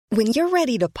When you're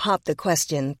ready to pop the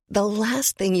question, the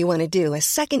last thing you want to do is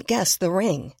second-guess the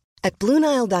ring. At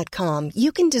BlueNile.com,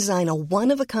 you can design a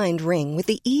one-of-a-kind ring with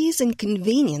the ease and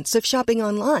convenience of shopping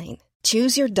online.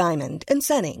 Choose your diamond and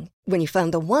setting. When you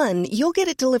find the one, you'll get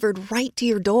it delivered right to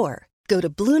your door. Go to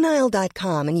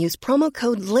BlueNile.com and use promo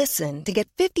code LISTEN to get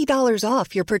 $50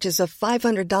 off your purchase of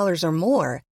 $500 or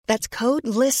more. That's code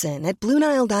LISTEN at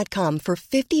BlueNile.com for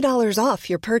 $50 off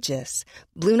your purchase.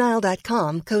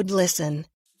 BlueNile.com, code LISTEN.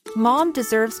 Mom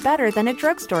deserves better than a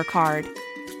drugstore card.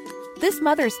 This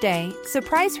Mother's Day,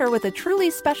 surprise her with a truly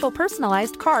special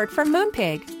personalized card from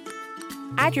Moonpig.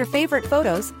 Add your favorite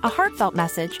photos, a heartfelt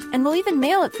message, and we'll even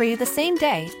mail it for you the same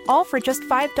day, all for just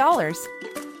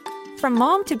 $5. From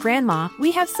mom to grandma,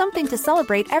 we have something to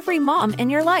celebrate every mom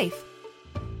in your life.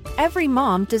 Every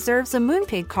mom deserves a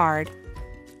Moonpig card.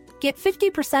 Get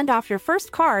 50% off your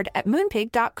first card at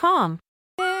Moonpig.com.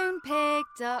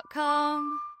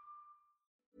 Moonpig.com.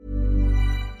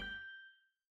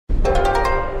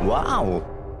 Wow!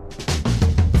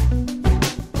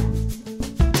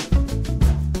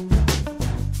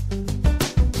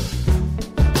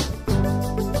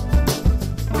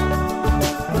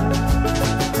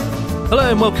 Hello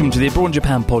and welcome to the Abroad in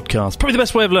Japan podcast. Probably the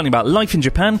best way of learning about life in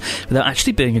Japan without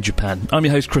actually being in Japan. I'm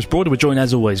your host, Chris Broad, and we're joined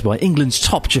as always by England's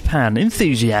top Japan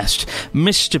enthusiast,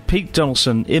 Mr. Pete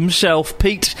Donaldson himself.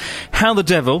 Pete, how the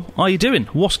devil are you doing?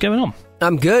 What's going on?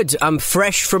 I'm good. I'm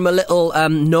fresh from a little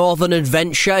northern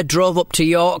adventure. Drove up to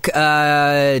York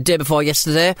day before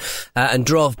yesterday and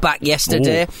drove back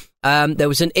yesterday. There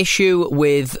was an issue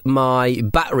with my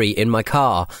battery in my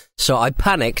car, so I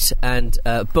panicked and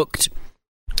booked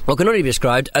what can only be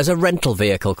described as a rental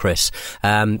vehicle, Chris,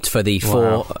 for the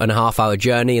 4.5 hour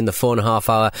journey and the 4.5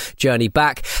 hour journey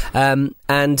back. And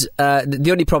the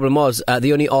only problem was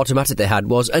the only automatic they had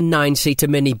was a 9-seater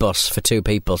minibus for two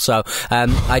people. So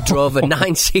I drove a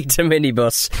 9-seater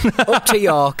minibus up to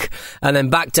York and then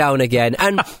back down again.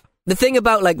 And the thing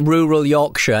about like rural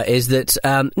Yorkshire is that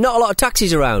not a lot of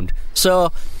taxis around.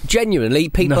 So genuinely,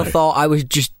 people thought I was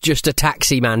just a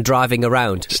taxi man driving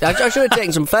around. I should have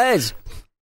taken some fares.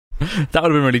 That would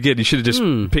have been really good. You should have just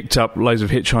picked up loads of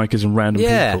hitchhikers and random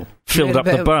people, filled up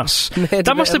the bus.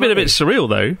 That must have been a bit surreal,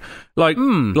 though. Like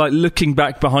looking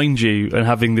back behind you and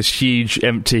having this huge,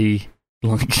 empty,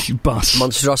 bus.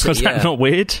 Monstrosity, Was that not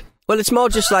weird? Well, it's more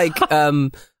just like,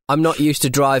 I'm not used to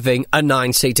driving a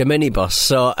 9-seater minibus,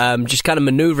 so just kind of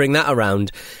manoeuvring that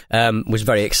around was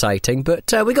very exciting.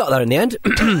 But we got there in the end.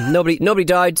 Nobody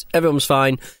died. Everyone was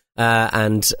fine.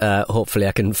 And hopefully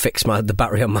I can fix the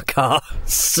battery on my car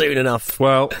soon enough.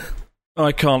 Well,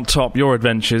 I can't top your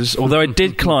adventures, although I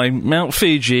did climb Mount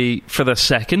Fuji for the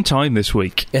second time this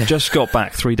week. Just got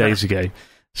back 3 days ago.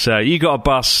 So you got a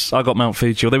bus, I got Mount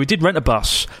Fuji, although we did rent a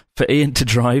bus for Ian to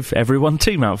drive everyone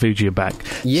to Mount Fuji and back.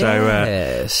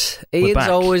 Yes.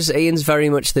 So, Ian's very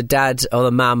much the dad or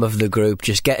the mum of the group,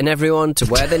 just getting everyone to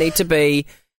where they need to be.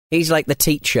 He's like the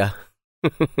teacher.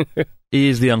 He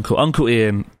is the uncle. Uncle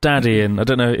Ian, Dad Ian. I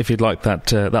don't know if you'd like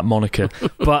that moniker.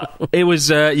 But it was,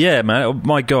 man, oh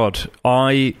my God.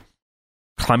 I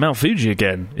climbed Mount Fuji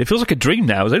again. It feels like a dream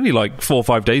now. It was only like 4 or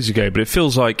 5 days ago, but it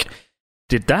feels like,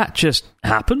 did that just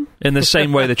happen? In the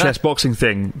same way the chess boxing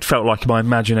thing felt like my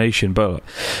imagination. But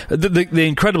the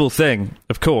incredible thing,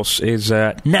 of course, is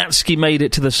Natsuki made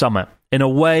it to the summit in a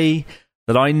way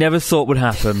that I never thought would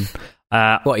happen.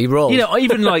 What, he rolled? You know,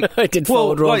 even like... I did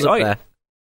forward rolls up there.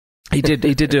 He did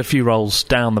do a few rolls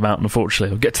down the mountain,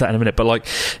 unfortunately. I'll get to that in a minute. But like,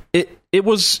 it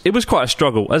was quite a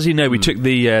struggle. As you know, we took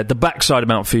the backside of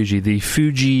Mount Fuji, the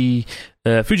Fuji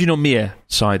no Miya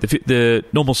side. The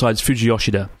normal side is Fuji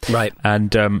Yoshida. Right.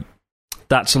 And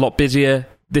that's a lot busier.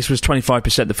 This was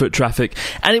 25% the foot traffic.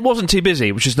 And it wasn't too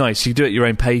busy, which is nice. You do it at your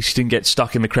own pace. You didn't get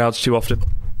stuck in the crowds too often.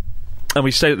 And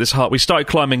we stayed at this hut. We started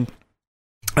climbing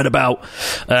at about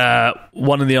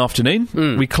 1 in the afternoon.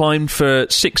 We climbed for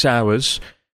 6 hours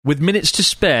with minutes to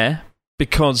spare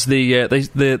because the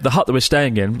hut that we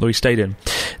stayed in,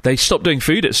 they stopped doing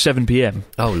food at 7 p.m.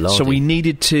 Oh, Lordy. So we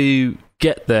needed to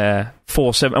get there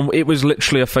for 7, and it was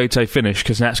literally a photo finish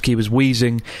because Natsuki was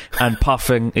wheezing and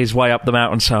puffing his way up the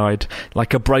mountainside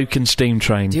like a broken steam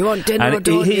train. Do you want dinner or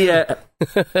don't you?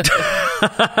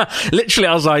 Literally,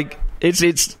 I was like,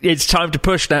 it's time to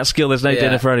push that skill. There's no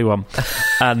dinner for anyone.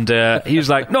 And he was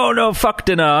like, no, fuck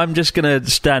dinner. I'm just going to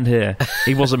stand here.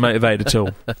 He wasn't motivated at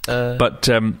all. But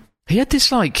he had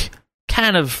this, like,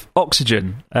 can of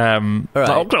oxygen,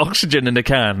 like oxygen in a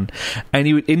can, and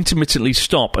he would intermittently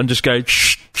stop and just go,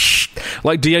 shh, shh,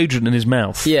 like deodorant in his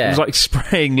mouth. Yeah. He was, like,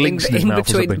 spraying links in his mouth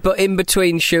or something. But in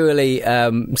between, surely,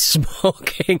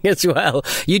 smoking as well.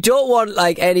 You don't want,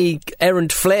 like, any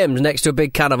errant flames next to a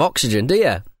big can of oxygen, do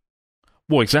you?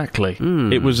 Well, exactly.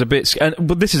 It was a bit...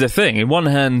 But this is the thing. In one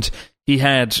hand, he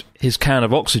had his can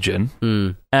of oxygen,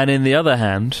 and in the other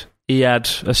hand, he had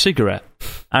a cigarette.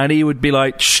 And he would be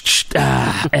like,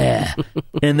 air.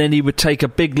 And then he would take a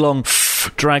big, long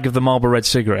drag of the Marlboro Red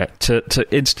cigarette to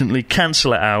instantly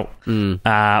cancel it out.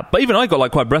 But even I got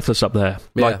like quite breathless up there.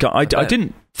 Yeah, like I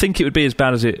didn't think it would be as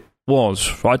bad as it was.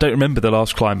 I don't remember the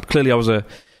last climb. Clearly, I was a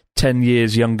 10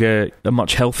 years younger, a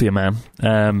much healthier man.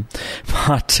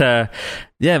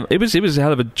 Yeah, it was a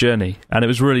hell of a journey, and it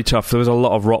was really tough. There was a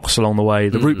lot of rocks along the way.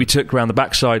 The route we took around the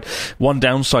backside, one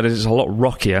downside is it's a lot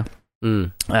rockier,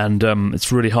 and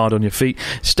it's really hard on your feet.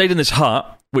 Stayed in this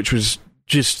hut, which was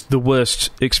just the worst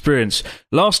experience.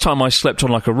 Last time I slept on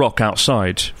like a rock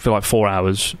outside for like 4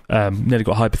 hours, nearly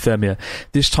got hypothermia.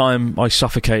 This time I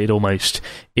suffocated almost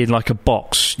in like a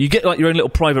box. You get like your own little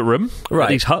private room at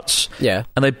these huts, and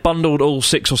they bundled all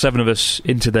 6 or 7 of us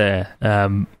into there,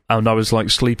 and I was like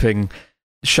sleeping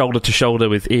shoulder to shoulder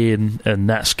with Ian and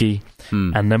Natsuki,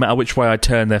 and no matter which way I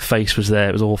turned, their face was there.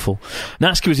 It was awful.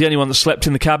 Natsuki was the only one that slept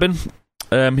in the cabin.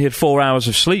 He had 4 hours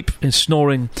of sleep. His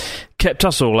snoring kept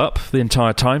us all up the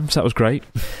entire time, so that was great.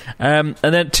 And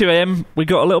then at 2 a.m, we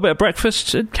got a little bit of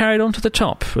breakfast and carried on to the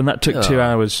top, and that took 2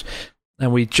 hours,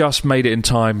 and we just made it in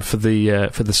time for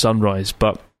the sunrise.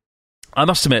 But I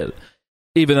must admit,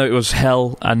 even though it was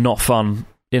hell and not fun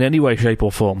in any way, shape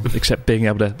or form, except being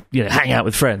able to hang out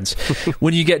with friends,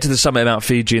 when you get to the summit of Mount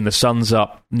Fuji and the sun's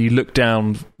up and you look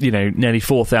down nearly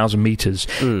 4,000 metres,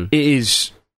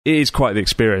 it is quite the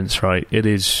experience, right? It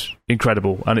is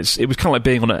incredible, and it was kind of like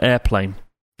being on an airplane,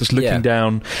 just looking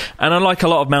down. And unlike a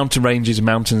lot of mountain ranges and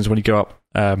mountains, when you go up,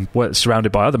 where it's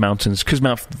surrounded by other mountains, because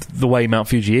the way Mount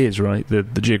Fuji is, right, the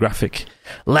geographic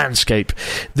landscape,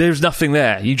 there's nothing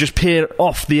there. You just peer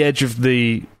off the edge of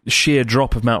the sheer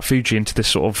drop of Mount Fuji into this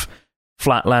sort of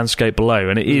flat landscape below,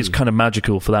 and it is kind of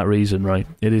magical for that reason, right?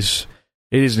 It is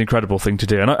an incredible thing to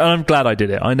do, and I'm glad I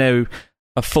did it. I know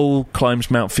a fool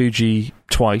climbs Mount Fuji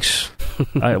twice.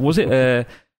 Was it a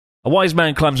wise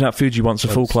man climbs Mount Fuji once, a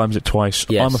fool climbs it twice?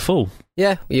 Yes. I'm a fool.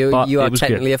 Yeah, you are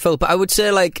technically a fool. But I would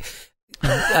say, like,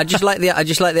 I just like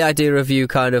the idea of you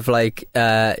kind of like.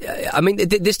 I mean,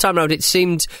 this time around it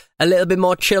seemed a little bit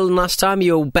more chill than last time.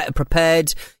 You were better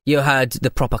prepared. You had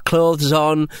the proper clothes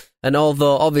on. And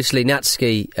although obviously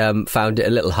Natsuki found it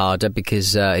a little harder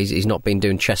because he's not been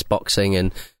doing chess boxing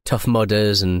and Tough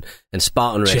Mudders and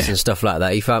Spartan race and stuff like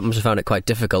that, he must have found it quite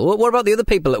difficult. What about the other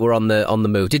people that were on the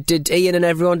move? Did Ian and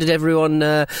everyone? Did everyone?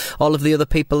 All of the other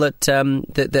people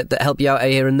that help you out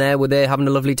here and there, were they having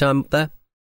a lovely time up there?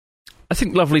 I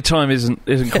think lovely time isn't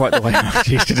quite the way I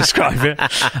used to describe it.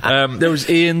 There was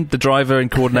Ian, the driver and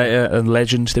coordinator and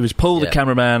legend. There was Paul, the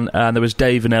cameraman, and there was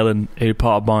Dave and Ellen, who were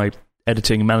part of my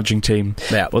editing and managing team.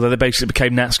 Yeah. Although they basically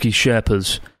became Natsuki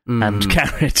Sherpas and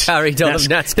carried all of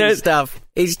Natsuki's stuff.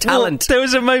 His talent. Well, there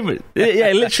was a moment.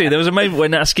 Yeah, literally, there was a moment where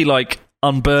Natsuki like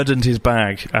unburdened his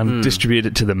bag and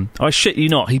distributed it to them. I shit you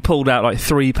not, he pulled out like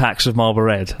 3 packs of Marlboro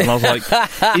Red, and I was like,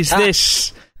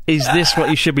 Is this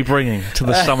what you should be bringing to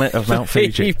the summit of Mount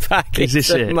Fuji? 3 packets is this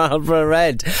of Marlboro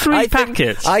Red. 3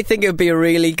 packets? I think it would be a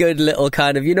really good little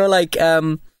kind of,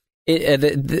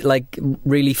 like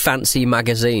really fancy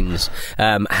magazines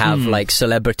have like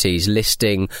celebrities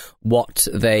listing what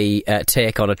they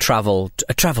take on a travel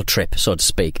trip, so to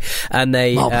speak, and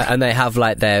they have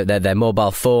like their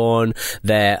mobile phone,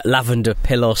 their lavender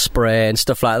pillow spray and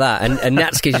stuff like that, and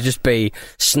Natsuki should just be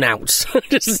snouts,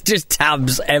 just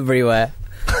tabs everywhere.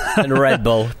 And Red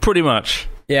Bull. Pretty much.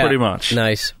 Yeah. Pretty much.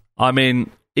 Nice. I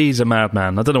mean, he's a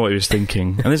madman. I don't know what he was thinking.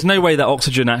 And there's no way that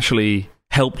oxygen actually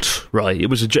helped, right? It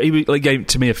was he gave it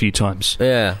to me a few times.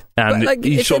 Yeah. And like,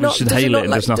 you sort of just inhale it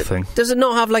and there's nothing. Does it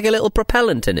not have like a little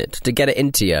propellant in it to get it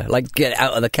into you? Like get it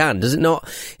out of the can? Is it not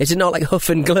like huff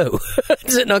and glue?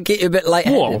 Does it not get you a bit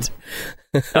lightheaded?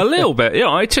 A little bit,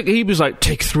 yeah. He was like,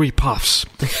 take 3 puffs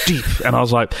deep, and I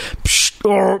was like,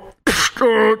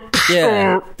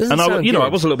 yeah. And I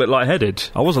was a little bit lightheaded.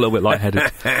 At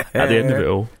the end of it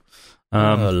all.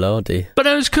 Oh lordy! But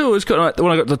it was cool. It was cool.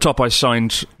 When I got to the top, I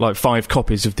signed like 5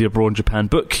 copies of the Abroad Japan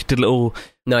book. Did a little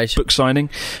book signing,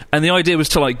 and the idea was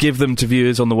to like give them to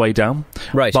viewers on the way down.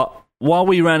 Right. But while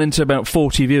we ran into about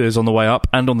 40 viewers on the way up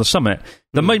and on the summit,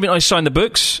 the moment I signed the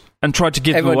books and tried to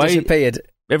give them away, disappeared.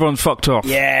 Everyone fucked off.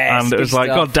 Yes, and it was like,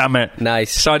 God damn it.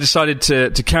 Nice. So I decided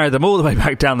to carry them all the way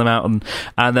back down the mountain,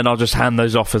 and then I'll just hand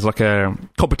those off as like a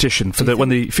competition for when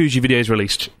the Fuji video is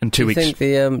released in 2 weeks. Do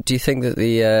you think that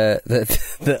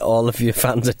that all of your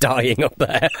fans are dying up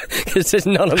there? Because there's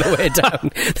none on the way down.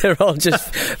 They're all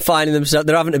just finding themselves.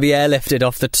 They're having to be airlifted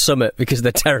off the summit because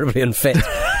they're terribly unfit.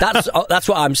 That's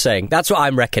what I'm saying. That's what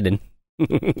I'm reckoning.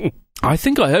 I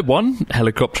think I heard one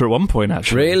helicopter at one point,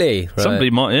 actually. Really? Right. Somebody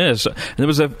might, yes. And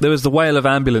there was the whale of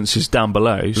ambulances down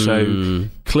below, so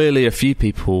clearly a few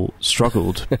people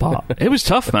struggled. But it was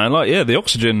tough, man. Like, yeah, the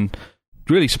oxygen,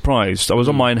 really surprised. I was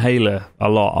on my inhaler a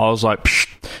lot. I was like,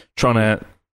 trying to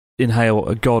inhale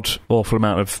a god-awful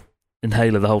amount of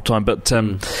inhaler the whole time. But,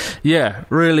 yeah,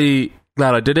 really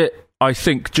glad I did it. I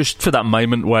think just for that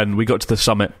moment when we got to the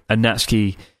summit and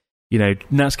Natsuki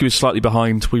was slightly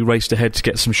behind. We raced ahead to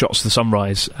get some shots of the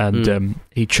sunrise, and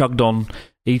he chugged on.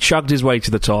 He chugged his way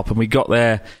to the top, and we got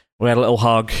there. We had a little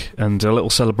hug and a little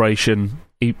celebration.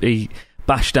 He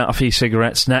bashed out a few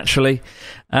cigarettes, naturally,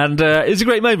 and it was a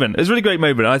great moment. It was a really great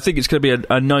moment. I think it's going to be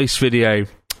a nice video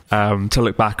to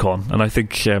look back on, and I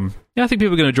think people are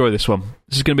going to enjoy this one.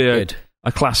 This is going to be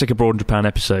a classic Abroad in Japan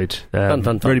episode. Fun.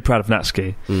 Really proud of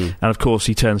Natsuki. And of course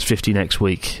he turns 50 next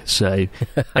week, so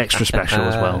extra special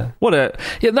as well.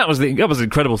 That was the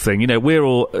incredible thing. We're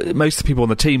all, most of the people on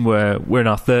the team we're in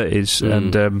our 30s,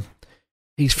 and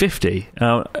he's 50.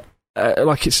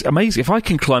 It's amazing. If I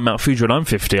can climb Mount Fuji when I'm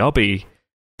 50, I'll be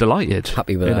delighted.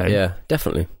 Happy with that, yeah.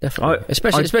 Definitely.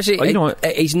 Especially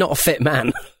he's not a fit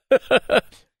man.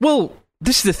 Well,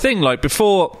 this is the thing, like,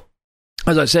 before...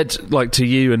 As I said, like, to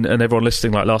you and everyone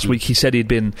listening, like, last week, he said he'd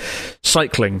been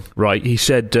cycling, right? He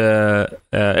said,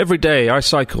 every day I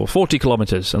cycle 40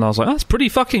 kilometres. And I was like, that's pretty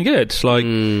fucking good. Like,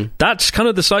 that's kind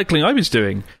of the cycling I was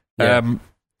doing. Yeah.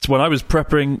 When I was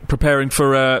preparing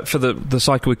for the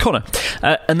cycle with Connor.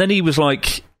 And then he was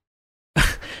like,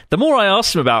 the more I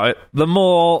asked him about it, the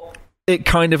more... it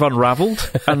kind of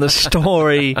unravelled, and the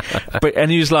story...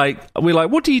 and he was like... we're like,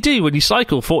 what do you do when you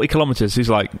cycle 40 kilometres? He's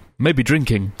like, maybe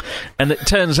drinking. And it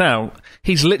turns out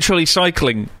he's literally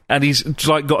cycling, and he's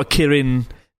like got a Kirin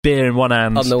beer in one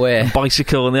hand... on the way. And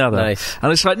bicycle in the other. Nice.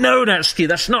 And it's like, no, Natsuki,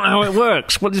 that's not how it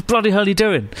works. What the bloody hell are you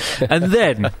doing? And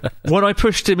then, when I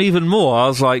pushed him even more, I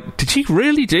was like, did you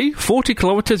really do 40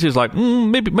 kilometres? He was like,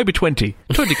 maybe 20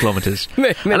 kilometres.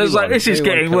 And I was like, this is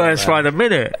getting worse by the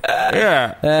minute.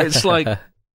 Yeah. It's like...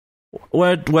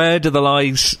 Where do the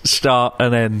lies start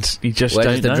and end? You just Where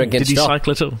don't does the know. drinking Did he stop?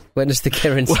 cycle at all? When does the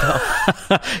Kirin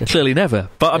stop? Clearly never.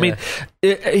 But, I mean,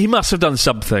 he must have done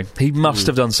something. He must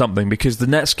have done something, because the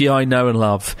Natsuki I know and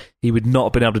love, he would not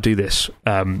have been able to do this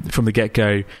from the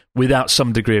get-go without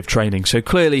some degree of training. So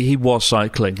clearly he was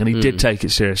cycling, and he did take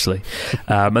it seriously.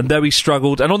 And though he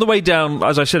struggled... and on the way down,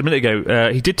 as I said a minute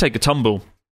ago, he did take a tumble.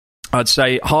 I'd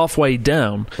say halfway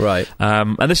down. Right.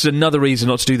 And this is another reason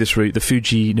not to do this route. The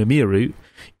Fuji Nomiya route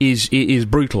is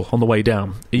brutal on the way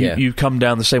down. You come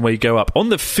down the same way you go up. On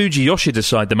the Fuji Yoshida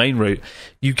side, the main route,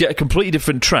 you get a completely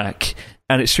different track,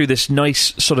 and it's through this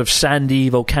nice sort of sandy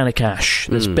volcanic ash.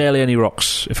 There's barely any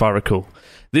rocks, if I recall.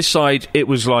 This side, it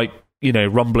was like,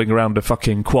 rumbling around a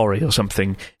fucking quarry or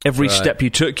something. Every step you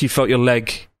took, you felt your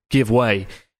leg give way,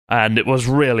 and it was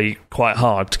really quite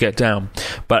hard to get down.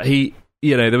 But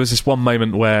there was this one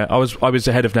moment where I was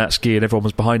ahead of Natsuki and everyone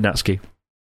was behind Natsuki.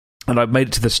 And I made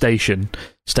it to the station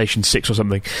 6 or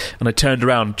something, and I turned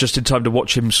around just in time to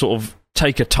watch him sort of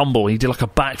take a tumble. He did like a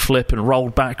backflip and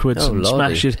rolled backwards and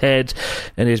smashed his head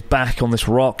and his back on this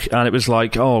rock, and it was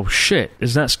like, oh shit,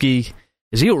 is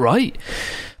he alright?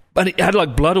 And it had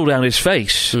like blood all down his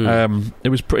face. It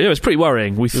was pretty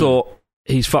worrying. We thought...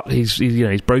 he's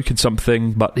broken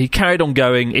something, but he carried on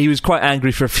going. He was quite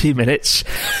angry for a few minutes.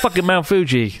 Fucking Mount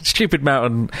Fuji, stupid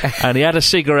mountain. And he had a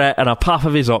cigarette and a puff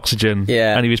of his oxygen.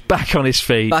 Yeah. And he was back on his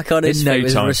feet. Back on his feet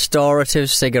with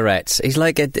restorative cigarettes. He's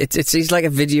like he's like a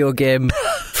video game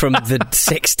from the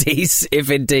 60s, if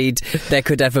indeed there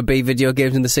could ever be video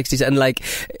games in the 60s, and like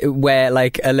where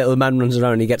like a little man runs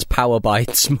around and he gets power by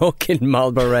smoking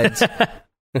Marlboro Reds.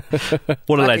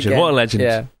 What a legend! Again. What a legend!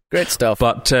 Yeah, great stuff.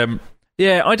 But.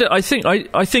 Yeah, I think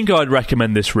I'd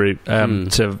recommend this route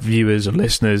to viewers and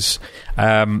listeners.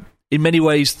 In many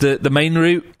ways, the main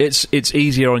route it's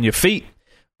easier on your feet,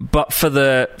 but for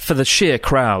the sheer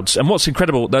crowds. And what's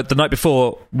incredible, the night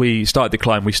before we started the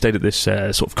climb, we stayed at this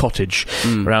sort of cottage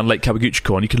around Lake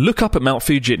Kawaguchiko, and you could look up at Mount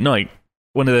Fuji at night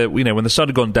when the sun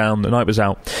had gone down, the night was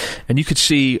out, and you could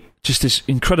see just this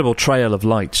incredible trail of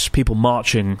lights, people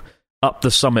marching up the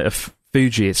summit of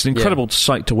Fuji. It's an incredible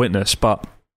sight to witness, but.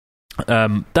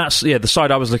 That's the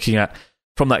side I was looking at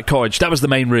from that cottage. That was the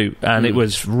main route, and it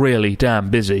was really damn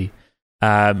busy.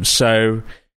 So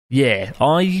yeah,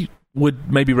 I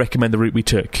would maybe recommend the route we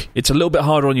took. It's a little bit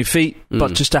harder on your feet,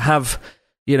 but just to have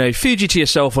Fuji to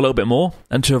yourself a little bit more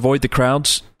and to avoid the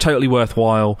crowds, totally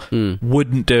worthwhile.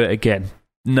 Wouldn't do it again.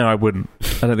 No, I wouldn't.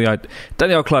 I don't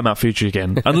think I'll climb Mount Fuji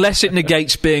again, unless it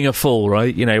negates being a fool.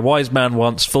 Right? Wise man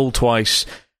once, fool twice.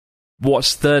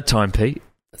 What's third time, Pete?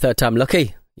 Third time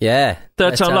lucky. Yeah.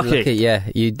 Third time lucky. Yeah.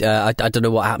 You. I don't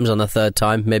know what happens on the third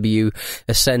time. Maybe you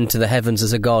ascend to the heavens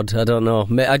as a god. I don't know.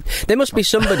 There must be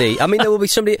somebody. I mean, there will be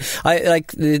somebody.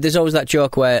 There's always that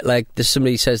joke where, like, there's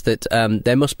somebody says that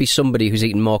there must be somebody who's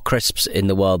eaten more crisps in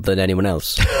the world than anyone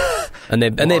else.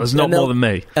 There's not more than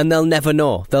me. And they'll never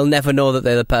know. They'll never know that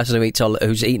they're the person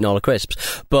who's eaten all the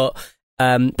crisps. But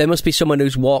there must be someone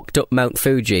who's walked up Mount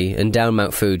Fuji and down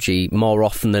Mount Fuji more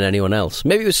often than anyone else.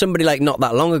 Maybe it was somebody, like, not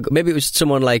that long ago. Maybe it was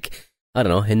someone, like, I don't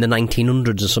know, in the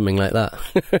 1900s or something like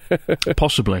that.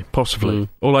 Possibly.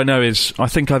 All I know is I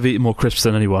think I've eaten more crisps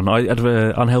than anyone. I had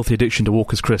an unhealthy addiction to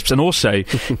Walker's crisps. And also,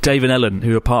 Dave and Ellen,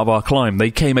 who are part of our climb,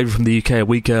 they came over from the UK a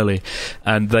week early,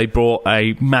 and they brought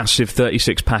a massive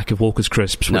 36-pack of Walker's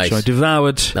crisps, which I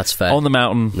devoured. That's fair. On the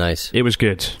mountain. Nice. It was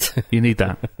good. You need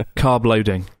that. Carb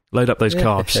loading. Load up those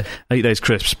carbs, eat those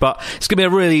crisps. But it's going to be a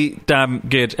really damn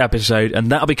good episode, and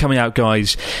that'll be coming out,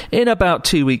 guys, in about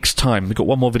 2 weeks' time. We've got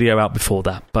one more video out before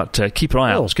that, but keep an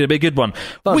eye out. It's going to be a good one.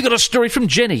 We got a story from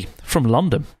Jenny from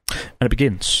London, and it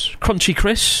begins. Crunchy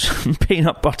Chris,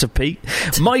 Peanut Butter Pete.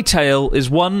 My tale is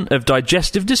one of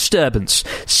digestive disturbance,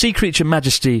 sea creature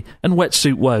majesty, and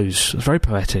wetsuit woes. It's very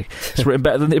poetic. It's written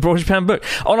better than the Abroad Japan book.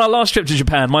 On our last trip to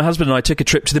Japan, my husband and I took a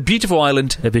trip to the beautiful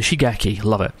island of Ishigaki.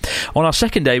 Love it. On our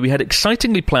second day, we had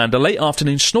excitingly planned a late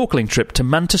afternoon snorkeling trip to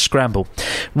Manta Scramble.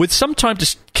 With some time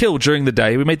to kill during the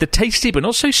day, we made the tasty but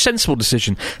not so sensible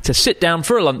decision to sit down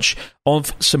for a lunch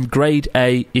of some grade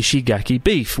A Ishigaki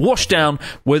beef, washed down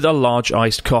with a large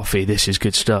iced coffee. This is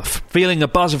good stuff. Feeling a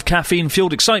buzz of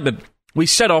caffeine-fueled excitement, we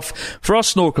set off for our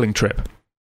snorkeling trip.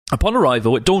 Upon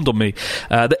arrival, it dawned on me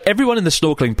that everyone in the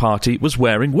snorkeling party was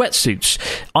wearing wetsuits.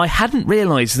 I hadn't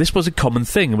realised this was a common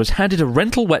thing and was handed a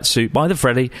rental wetsuit by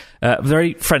the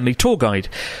very friendly tour guide.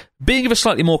 Being of a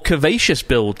slightly more curvaceous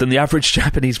build than the average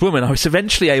Japanese woman, I was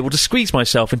eventually able to squeeze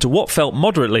myself into what felt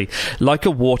moderately like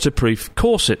a waterproof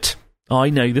corset. I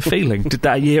know the feeling. Did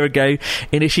that a year ago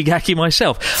in Ishigaki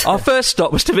myself. Our first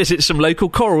stop was to visit some local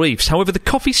coral reefs. However, the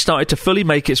coffee started to fully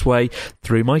make its way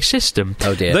through my system.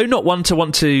 Oh dear. Though not one to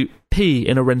want to pee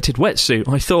in a rented wetsuit,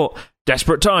 I thought,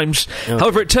 desperate times. Okay.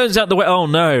 However, it turns out the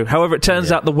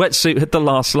wetsuit had the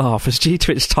last laugh, as due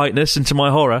to its tightness and to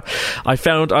my horror, I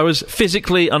found I was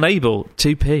physically unable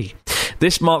to pee.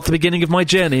 This marked the beginning of my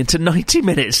journey into 90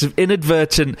 minutes of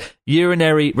inadvertent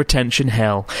urinary retention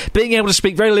hell. Being able to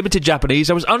speak very limited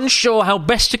Japanese, I was unsure how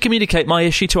best to communicate my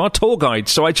issue to our tour guide,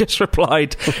 so I just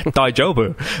replied,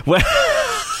 Daijobu,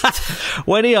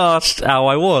 when he asked how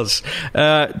I was.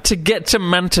 To get to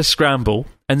Manta Scramble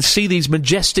and see these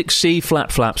majestic sea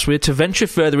flaps, we had to venture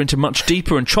further into much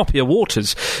deeper and choppier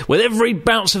waters. With every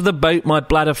bounce of the boat, my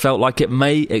bladder felt like it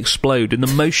may explode, and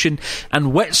the motion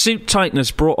and wetsuit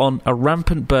tightness brought on a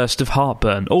rampant burst of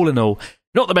heartburn. All in all,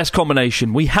 not the best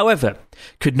combination. We, however,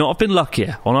 could not have been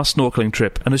luckier on our snorkeling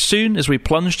trip, and as soon as we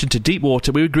plunged into deep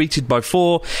water, we were greeted by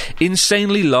 4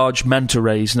 insanely large manta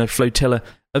rays and a flotilla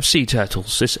of sea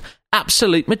turtles. This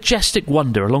absolute majestic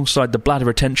wonder, alongside the bladder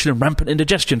retention and rampant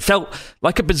indigestion, felt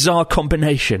like a bizarre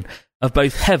combination of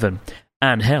both heaven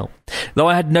and hell, though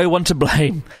I had no one to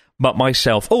blame but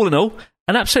myself. All in all,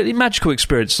 an absolutely magical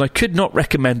experience, and I could not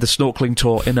recommend the snorkeling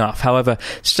tour enough. However,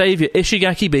 save your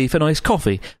Ishigaki beef and iced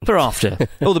coffee for after.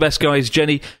 All the best, guys.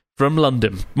 Jenny from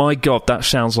London. My God, that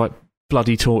sounds like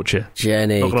bloody torture.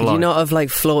 Jenny, could you not have, like,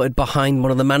 floated behind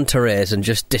one of the manta rays and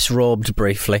just disrobed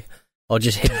briefly? Or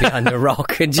just hid behind a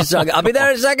rock and just like, I'll be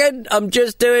there in a second, I'm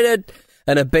just doing it.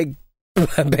 And a big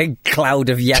cloud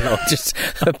of yellow just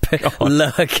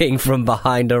lurking from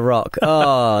behind a rock.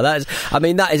 Oh, that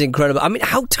is incredible. I mean,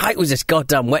 how tight was this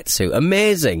goddamn wetsuit?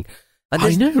 Amazing.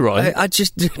 I know, right? I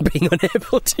just being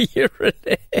unable to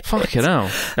urinate. Fucking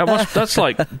hell. That's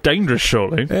like dangerous,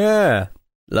 surely. Yeah.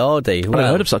 Lordy. I've never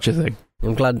heard of such a thing.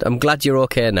 I'm glad you're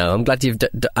okay now. I'm glad you've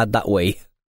had that wee.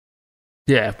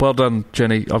 Yeah, well done,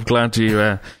 Jenny. I'm glad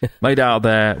you made it out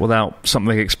there without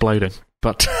something exploding.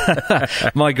 But,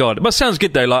 my God. But it sounds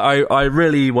good, though. Like, I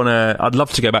really want to... I'd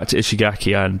love to go back to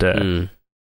Ishigaki and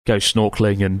go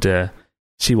snorkeling and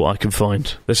see what I can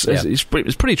find. It's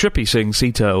pretty trippy seeing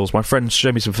sea turtles. My friends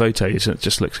showed me some photos, and it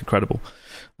just looks incredible.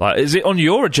 Like, is it on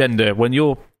your agenda when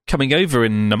you're coming over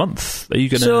in a month? Are you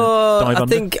going to dive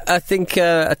under? I think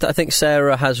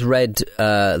Sarah has read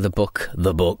the book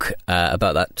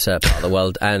about that part of the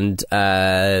world, and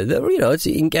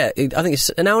you can get. I think it's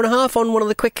an hour and a half on one of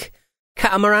the quick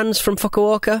catamarans from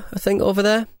Fukuoka. I think over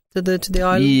there to the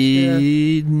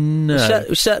island.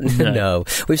 No.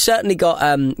 We've certainly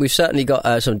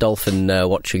got some dolphin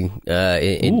watching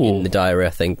in the diary.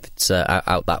 I think it's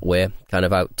out that way, kind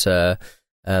of out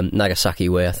Nagasaki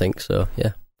way. I think so.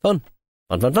 Yeah. Fun.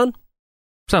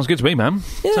 Sounds good to me, man.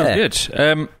 Yeah. Sounds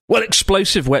good. Well,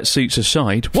 explosive wetsuits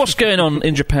aside, what's going on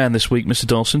in Japan this week, Mr.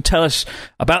 Dawson? Tell us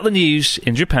about the news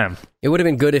in Japan. It would have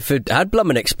been good if it had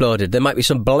blummin' exploded. There might be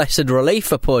some blessed relief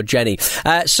for poor Jenny.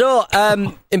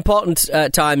 Important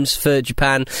times for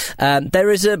Japan.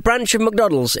 There is a branch of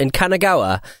McDonald's in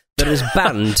Kanagawa that is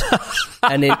banned,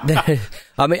 and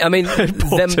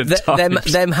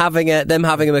them having a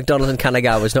McDonald's in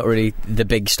Kanagawa is not really the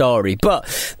big story,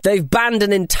 but they've banned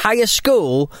an entire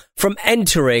school from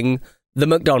entering the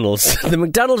McDonald's. The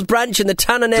McDonald's branch in the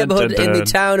Tana neighbourhood in the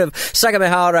town of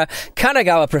Sagamihara,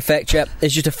 Kanagawa Prefecture,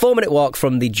 is just a 4-minute walk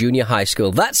from the junior high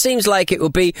school. That seems like it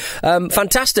would be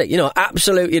fantastic.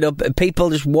 Absolute, people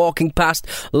just walking past,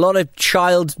 a lot of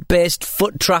child-based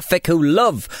foot traffic who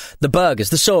love the burgers,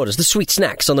 the sodas, the sweet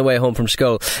snacks on the way home from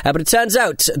school. But it turns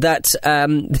out that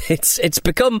it's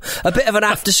become a bit of an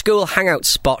after-school hangout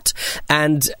spot,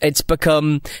 and it's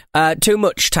become too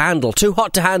much to handle, too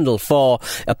hot to handle for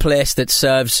a place that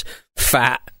serves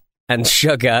fat and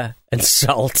sugar and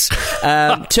salt.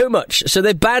 Too much. So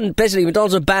they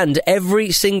McDonald's have banned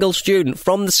every single student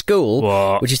from the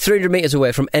school, which is 300 metres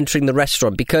away, from entering the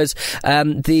restaurant because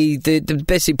they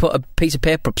basically put a piece of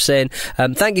paper up saying,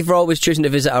 thank you for always choosing to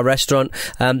visit our restaurant.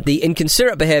 The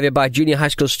inconsiderate behaviour by junior high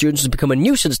school students has become a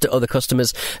nuisance to other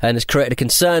customers and has created a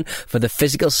concern for the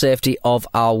physical safety of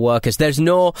our workers. There's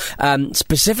no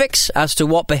specifics as to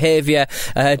what behaviour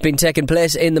had been taking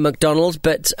place in the McDonald's,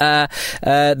 but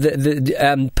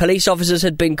the police officers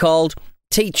had been called,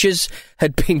 teachers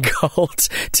had been called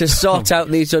to sort out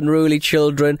these unruly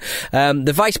children.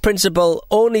 The vice principal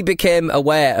only became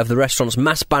aware of the restaurant's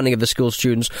mass banning of the school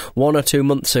students 1 or 2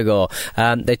 months ago.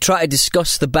 They tried to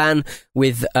discuss the ban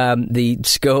with the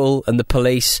school and the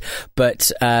police,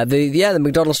 but the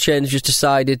McDonald's chain just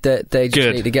decided that they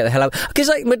just need to get the hell out. Because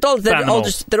like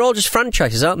McDonald's, they're all just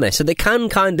franchises, aren't they? So they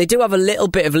they do have a little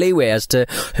bit of leeway as to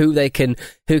who they can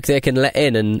let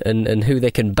in and who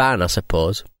they can ban, I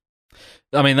suppose.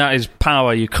 I mean, that is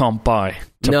power you can't buy,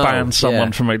 to ban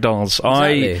someone from McDonald's.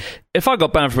 Exactly. If I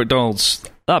got banned from McDonald's,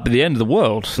 that'd be the end of the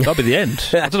world. That'd be the end.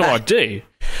 I don't know what I'd do.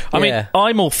 I mean,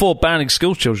 I'm all for banning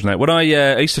school children, though. When I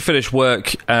used to finish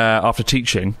work after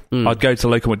teaching, I'd go to the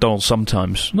local McDonald's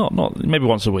sometimes, not maybe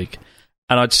once a week,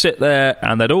 and I'd sit there,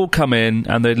 and they'd all come in,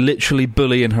 and they'd literally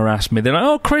bully and harass me. They're like,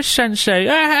 "Oh, Chris Sensei,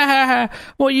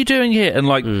 what are you doing here?" And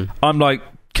I'm like,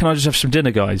 can I just have some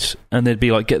dinner, guys? And they'd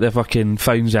be like, get their fucking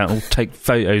phones out and take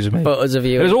photos of me. Photos of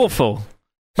you. It was awful.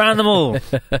 Ban them all.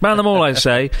 Ban them all, I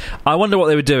say. I wonder what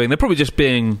they were doing. They're probably just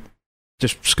being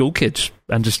school kids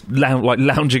and just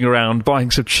lounging around, buying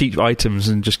some cheap items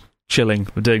and just chilling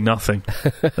and doing nothing.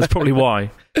 That's probably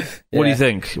why. What do you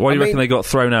think? Why do you reckon they got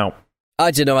thrown out?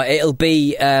 I don't know. It'll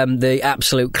be the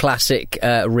absolute classic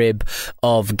rib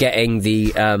of getting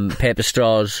the paper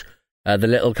straws, the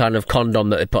little kind of condom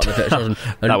that they put on the paper straws,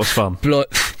 and that was fun.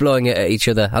 Blowing it at each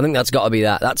other. I think that's got to be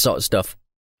that sort of stuff.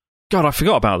 God, I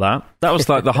forgot about that. That was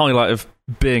like the highlight of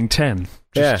being 10.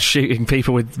 Just shooting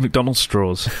people with McDonald's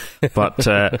straws. But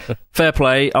fair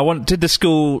play. Did the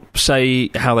school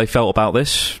say how they felt about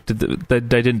this? They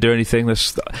didn't do anything.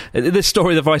 This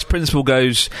story, the vice principal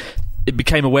goes, it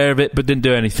became aware of it but didn't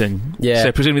do anything. Yeah.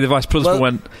 So presumably the vice principal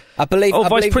went,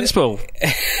 vice principal,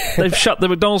 they've shut the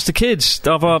McDonald's to kids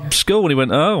of our school. And he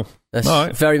went, oh.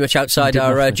 That's very much outside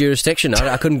our jurisdiction.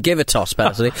 I couldn't give a toss,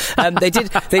 personally. They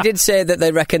did say that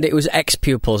they reckoned it was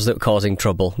ex-pupils that were causing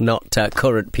trouble, not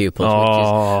current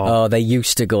pupils. They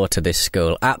used to go to this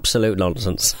school. Absolute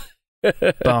nonsense.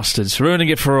 Bastards. Ruining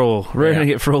it for all.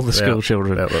 It for all the school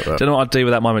children. Don't know what I'd do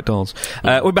without my McDonald's.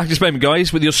 We're back in just a moment,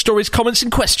 guys, with your stories, comments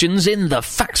and questions in the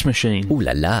fax machine. Ooh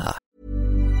la la.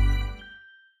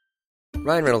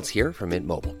 Ryan Reynolds here from Mint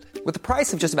Mobile. With the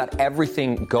price of just about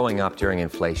everything going up during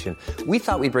inflation, we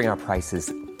thought we'd bring our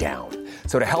prices down.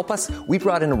 So to help us, we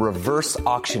brought in a reverse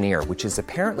auctioneer, which is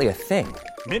apparently a thing.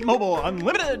 Mint Mobile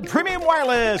Unlimited Premium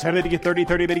Wireless. How to get 30,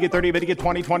 30, bit to get 30, bit to get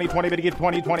 20, 20, 20, bit to get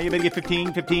 20, 20, bit to get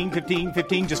 15, 15, 15,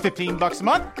 15, just $15 a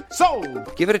month?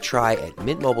 Sold! Give it a try at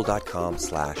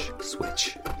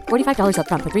mintmobile.com/switch. $45 up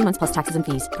front for 3 months plus taxes and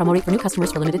fees. Promo rate for new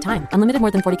customers for limited time. Unlimited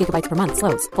more than 40 gigabytes per month.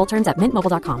 Slows full terms at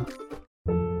mintmobile.com.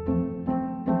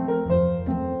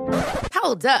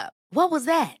 Hold up. What was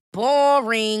that?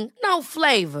 Boring. No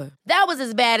flavor. That was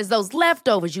as bad as those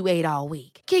leftovers you ate all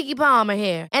week. Keke Palmer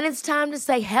here, and it's time to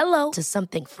say hello to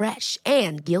something fresh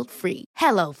and guilt-free.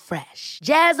 Hello Fresh.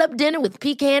 Jazz up dinner with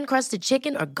pecan-crusted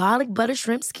chicken or garlic butter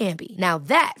shrimp scampi. Now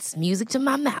that's music to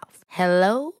my mouth.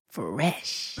 Hello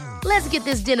Fresh. Let's get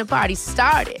this dinner party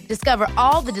started. Discover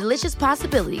all the delicious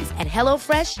possibilities at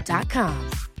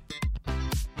hellofresh.com.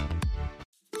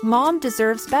 Mom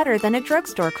deserves better than a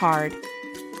drugstore card.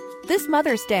 This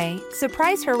Mother's Day,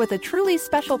 surprise her with a truly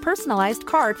special personalized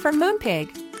card from Moonpig.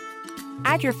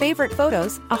 Add your favorite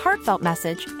photos, a heartfelt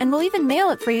message, and we'll even mail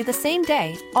it for you the same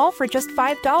day, all for just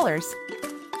 $5.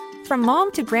 From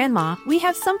mom to grandma, we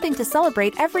have something to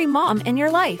celebrate every mom in your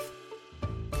life.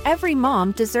 Every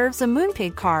mom deserves a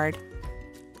Moonpig card.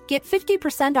 Get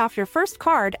 50% off your first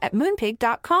card at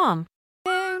moonpig.com.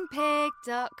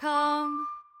 Moonpig.com.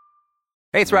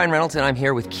 Hey, it's Ryan Reynolds, and I'm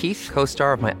here with Keith,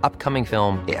 co-star of my upcoming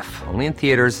film, If, only in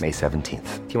theaters May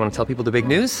 17th. Do you want to tell people the big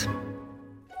news?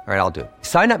 All right, I'll do it.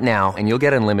 Sign up now and you'll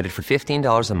get unlimited for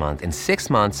 $15 a month and 6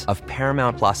 months of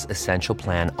Paramount Plus Essential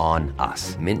Plan on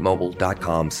us.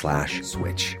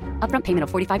 MintMobile.com/switch. Upfront payment of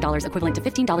 $45 equivalent to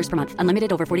 $15 per month.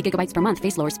 Unlimited over 40 gigabytes per month.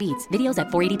 Face lower speeds. Videos at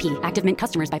 480p. Active Mint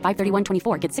customers by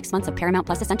 531.24 get 6 months of Paramount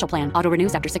Plus Essential Plan. Auto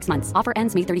renews after 6 months. Offer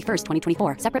ends May 31st,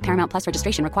 2024. Separate Paramount Plus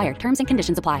registration required. Terms and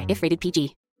conditions apply if rated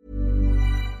PG.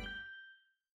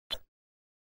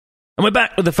 And we're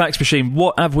back with the Facts Machine.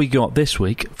 What have we got this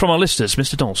week from our listeners,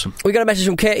 Mr. Dawson? We got a message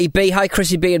from Katie B. Hi,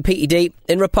 Chrissy B and Petey D.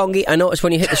 In Roppongi, I noticed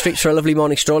when you hit the streets for a lovely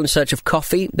morning stroll in search of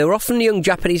coffee, there were often young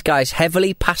Japanese guys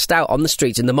heavily passed out on the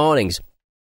streets in the mornings.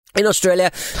 In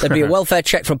Australia, there'd be a welfare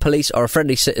check from police or a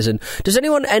friendly citizen. Does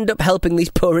anyone end up helping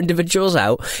these poor individuals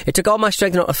out? It took all my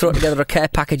strength not to throw together a care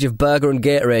package of burger and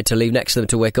Gatorade to leave next to them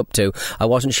to wake up to. I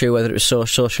wasn't sure whether it was so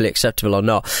socially acceptable or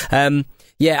not.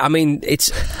 Yeah, I mean, it's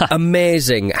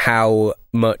amazing how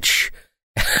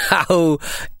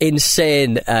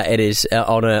insane it is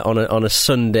on a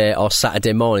Sunday or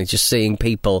Saturday morning, just seeing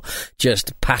people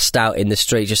just passed out in the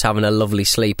street, just having a lovely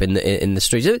sleep in the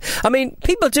streets. I mean,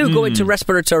 people do go into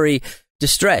respiratory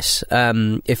distress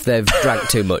if they've drank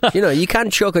too much. You know, you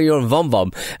can choke on your own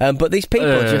vom, but these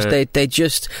people they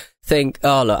just think,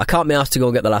 oh look, I can't be asked to go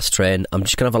and get the last train. I'm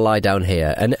just gonna have a lie down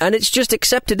here, and it's just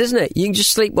accepted, isn't it? You can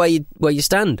just sleep where you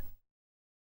stand.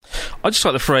 I just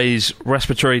like the phrase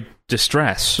respiratory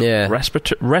distress. Yeah,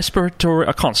 respiratory.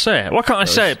 I can't say it. Why can't I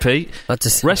say it, Pete?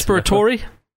 Respiratory.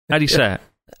 How do you say it?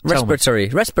 Respiratory. I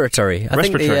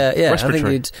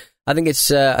think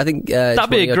that'd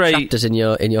be a great chapters in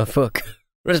your book.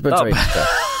 Respiratory.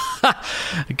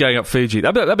 Going up Fuji.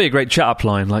 That'd be a great chat-up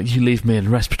line, like, you leave me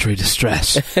in respiratory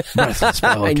distress. Breathless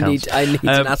by all accounts. I need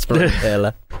an aspirin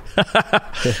inhaler.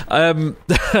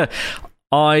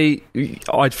 I'd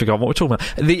forgotten what we're talking about.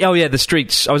 The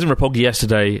streets. I was in Roppongi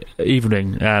yesterday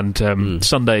evening, and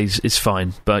Sundays is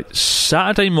fine, but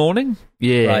Saturday morning,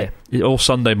 or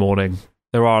Sunday morning,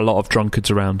 there are a lot of drunkards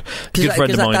around. A good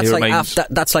friend of mine who remains...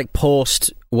 That's like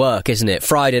post-work, isn't it?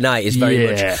 Friday night is very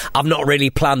much, I've not really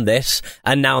planned this,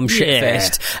 and now I'm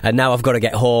shit-faced, and now I've got to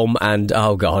get home, and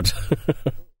oh God.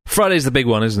 Friday's the big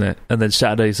one, isn't it? And then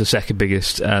Saturday's the second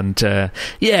biggest. And, I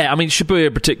mean,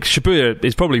 Shibuya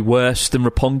is probably worse than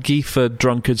Roppongi for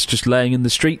drunkards just laying in the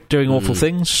street doing awful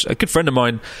things. A good friend of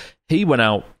mine, he went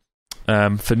out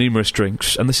for numerous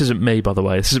drinks, and this isn't me, by the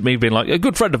way. This isn't me being like, a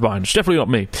good friend of mine. It's definitely not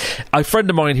me. A friend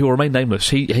of mine who will remain nameless,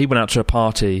 he went out to a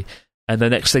party, and the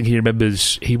next thing he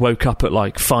remembers, he woke up at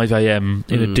like 5 a.m.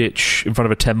 in a ditch in front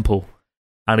of a temple,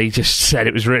 and he just said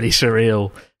it was really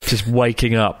surreal, just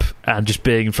waking up and just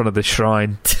being in front of the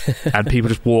shrine and people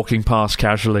just walking past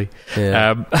casually.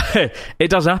 Yeah. It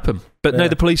does happen. But no,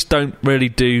 the police don't really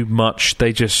do much.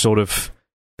 They just sort of...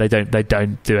 They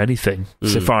don't do anything,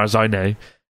 so far as I know.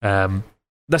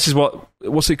 This is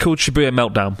what's it called? Shibuya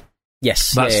Meltdown.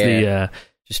 Yes, that's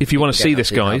if you want to see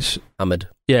this, guys, hammered.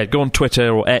 Yeah, go on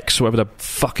Twitter or X, or whatever the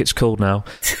fuck it's called now,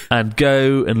 and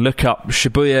go and look up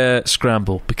Shibuya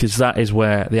Scramble, because that is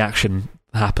where the action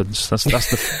happens. That's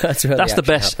the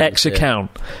best X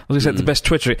account. I was going to say the best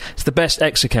Twitter. It's the best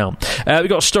X account. We've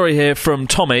got a story here from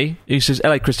Tommy, who says,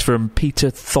 "Hello, Christopher and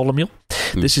Peter Tholomew.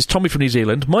 This is Tommy from New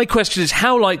Zealand. My question is,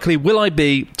 how likely will I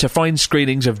be to find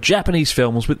screenings of Japanese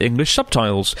films with English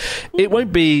subtitles? It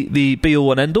won't be the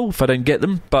be-all and end-all if I don't get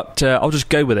them, but I'll just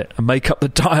go with it and make up the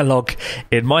dialogue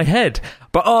in my head.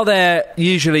 But are there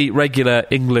usually regular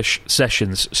English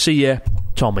sessions? See ya,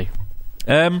 Tommy."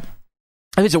 If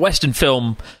it's a Western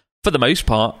film, for the most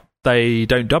part, they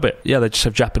don't dub it. Yeah, they just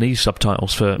have Japanese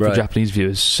subtitles for Japanese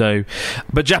viewers. So,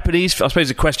 but Japanese, I suppose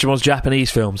the question was Japanese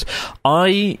films.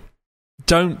 I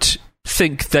don't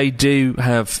think they do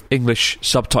have English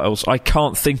subtitles. I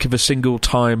can't think of a single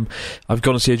time I've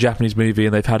gone to see a Japanese movie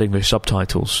and they've had English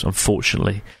subtitles,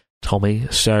 unfortunately, Tommy.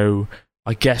 So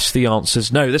I guess the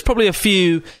answer's no. There's probably a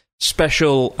few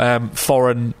special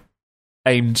foreign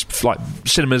like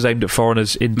cinemas aimed at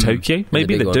foreigners in Tokyo.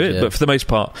 Maybe they do it, but for the most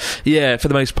part,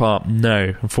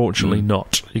 no, unfortunately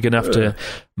not. You're going to have to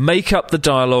make up the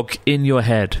dialogue in your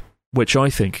head, which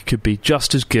I think could be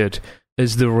just as good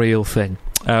as the real thing.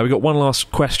 We've got one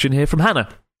last question here from Hannah,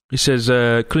 He says,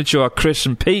 Konnichiwa, Chris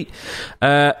and Pete.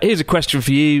 Here's a question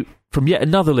for you from yet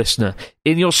another listener.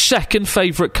 In your second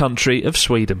favourite country of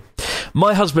Sweden.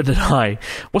 My husband and I...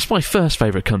 What's my first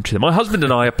favourite country? My husband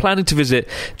and I are planning to visit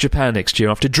Japan next year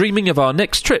after dreaming of our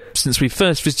next trip since we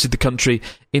first visited the country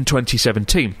in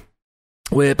 2017.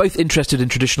 We're both interested in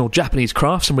traditional Japanese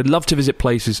crafts and would love to visit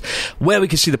places where we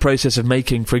can see the process of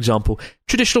making, for example,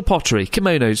 traditional pottery,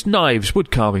 kimonos, knives,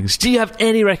 wood carvings. Do you have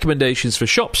any recommendations for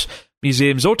shops,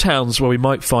 museums or towns where we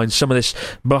might find some of this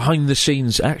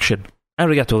behind-the-scenes action?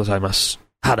 Arigato gozaimasu.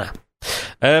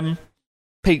 Hana.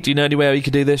 Pete, do you know anywhere you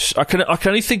could do this? I can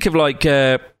only think of, like...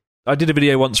 I did a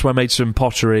video once where I made some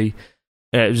pottery.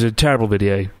 It was a terrible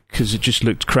video because it just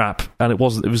looked crap, and it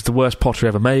was the worst pottery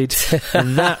ever made.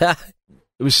 And that...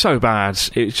 It was so bad.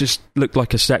 It just looked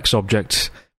like a sex object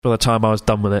by the time I was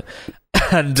done with it.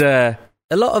 And that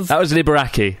was in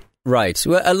Ibaraki. Right.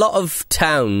 Well, a lot of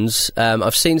towns,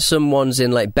 I've seen some ones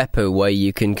in like Beppu where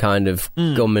you can kind of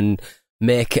come and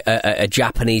make a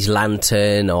Japanese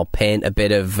lantern or paint a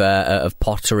bit of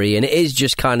pottery. And it is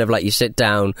just kind of like you sit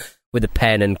down with a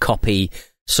pen and copy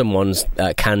someone's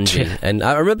kanji. Yeah. And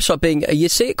I remember sort of being... You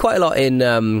see it quite a lot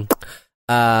in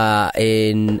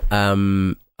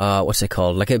what's it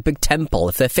called? Like a big temple.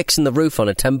 If they're fixing the roof on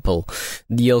a temple,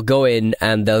 you'll go in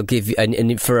and they'll give you,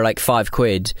 and for like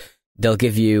 £5, they'll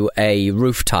give you a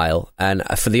roof tile, and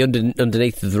for the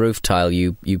underneath of the roof tile,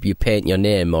 you paint your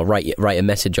name or write a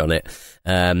message on it,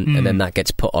 and then that gets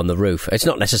put on the roof. It's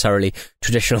not necessarily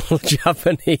traditional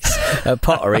Japanese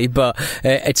pottery, but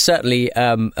it certainly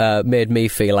made me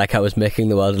feel like I was making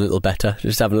the world a little better,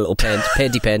 just having a little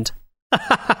painty paint.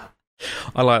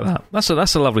 I like that.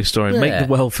 That's a lovely story. Yeah. Make the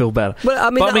world feel better.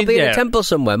 Well, that'll be in a temple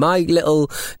somewhere. My little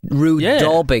rude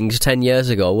daubings 10 years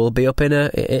ago will be up in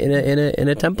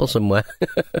a temple somewhere.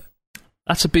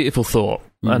 That's a beautiful thought.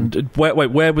 And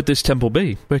where would this temple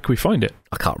be? Where can we find it?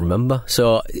 I can't remember.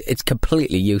 So it's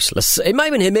completely useless. It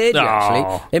might have been Himeji,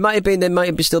 actually. It might have been. They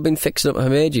might have still been fixing up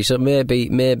Himeji, so it may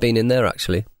have been in there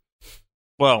actually.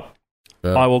 Well.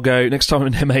 I will go next time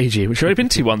in Himeji, which I've already been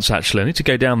to once, actually. I need to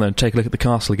go down there and take a look at the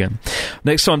castle again.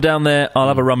 Next time down there, I'll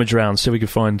have a rummage around so we can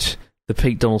find the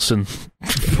Pete Donaldson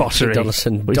pottery, we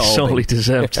sorely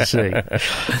deserve to see.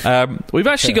 We've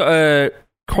actually got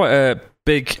quite a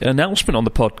big announcement on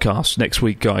the podcast next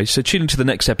week, guys, so tune into the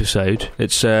next episode.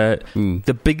 It's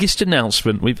the biggest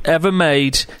announcement we've ever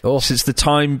made since the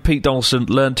time Pete Donaldson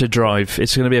learned to drive.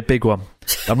 It's going to be a big one.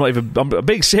 I'm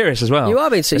being serious as well. You are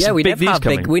being serious. Yeah, we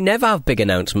never have big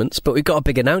announcements, but we've got a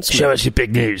big announcement. Show us your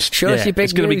big news. Show us your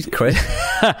big news, Chris.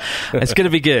 It's going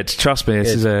to be good. Trust me, this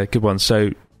is a good one.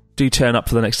 So do turn up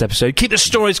for the next episode. Keep the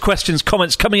stories, questions,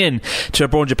 comments coming in to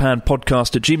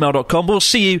abroadjapanpodcast@gmail.com. We'll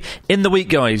see you in the week,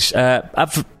 guys.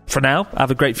 For now, have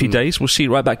a great few days. We'll see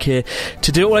you right back here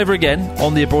to do it all over again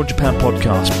on the Abroad Japan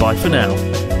podcast. Bye for now.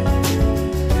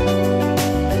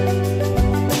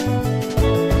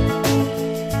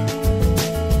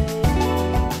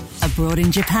 Abroad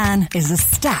in Japan is a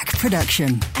Stack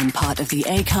production and part of the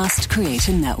Acast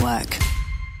Creator Network.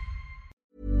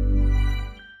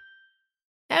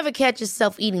 Ever catch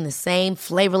yourself eating the same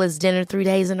flavorless dinner 3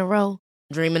 days in a row?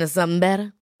 Dreaming of something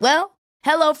better? Well,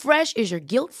 HelloFresh is your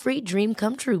guilt-free dream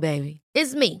come true, baby.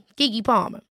 It's me, Keke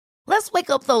Palmer. Let's wake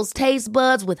up those taste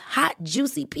buds with hot,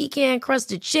 juicy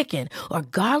pecan-crusted chicken or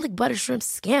garlic butter shrimp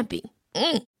scampi.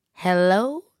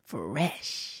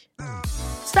 HelloFresh.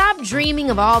 Stop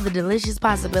dreaming of all the delicious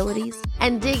possibilities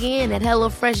and dig in at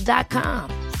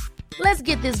HelloFresh.com. Let's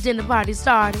get this dinner party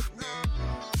started.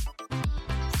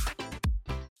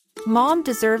 Mom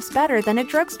deserves better than a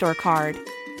drugstore card.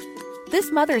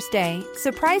 This Mother's Day,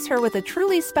 surprise her with a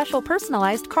truly special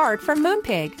personalized card from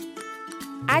Moonpig.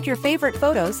 Add your favorite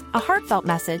photos, a heartfelt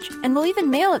message, and we'll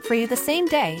even mail it for you the same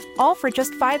day, all for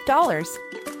just $5.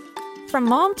 From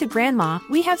mom to grandma,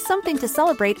 we have something to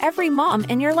celebrate every mom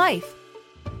in your life.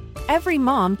 Every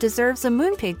mom deserves a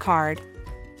Moonpig card.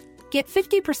 Get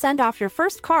 50% off your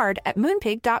first card at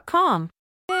Moonpig.com.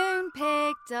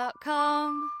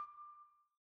 Moonpig.com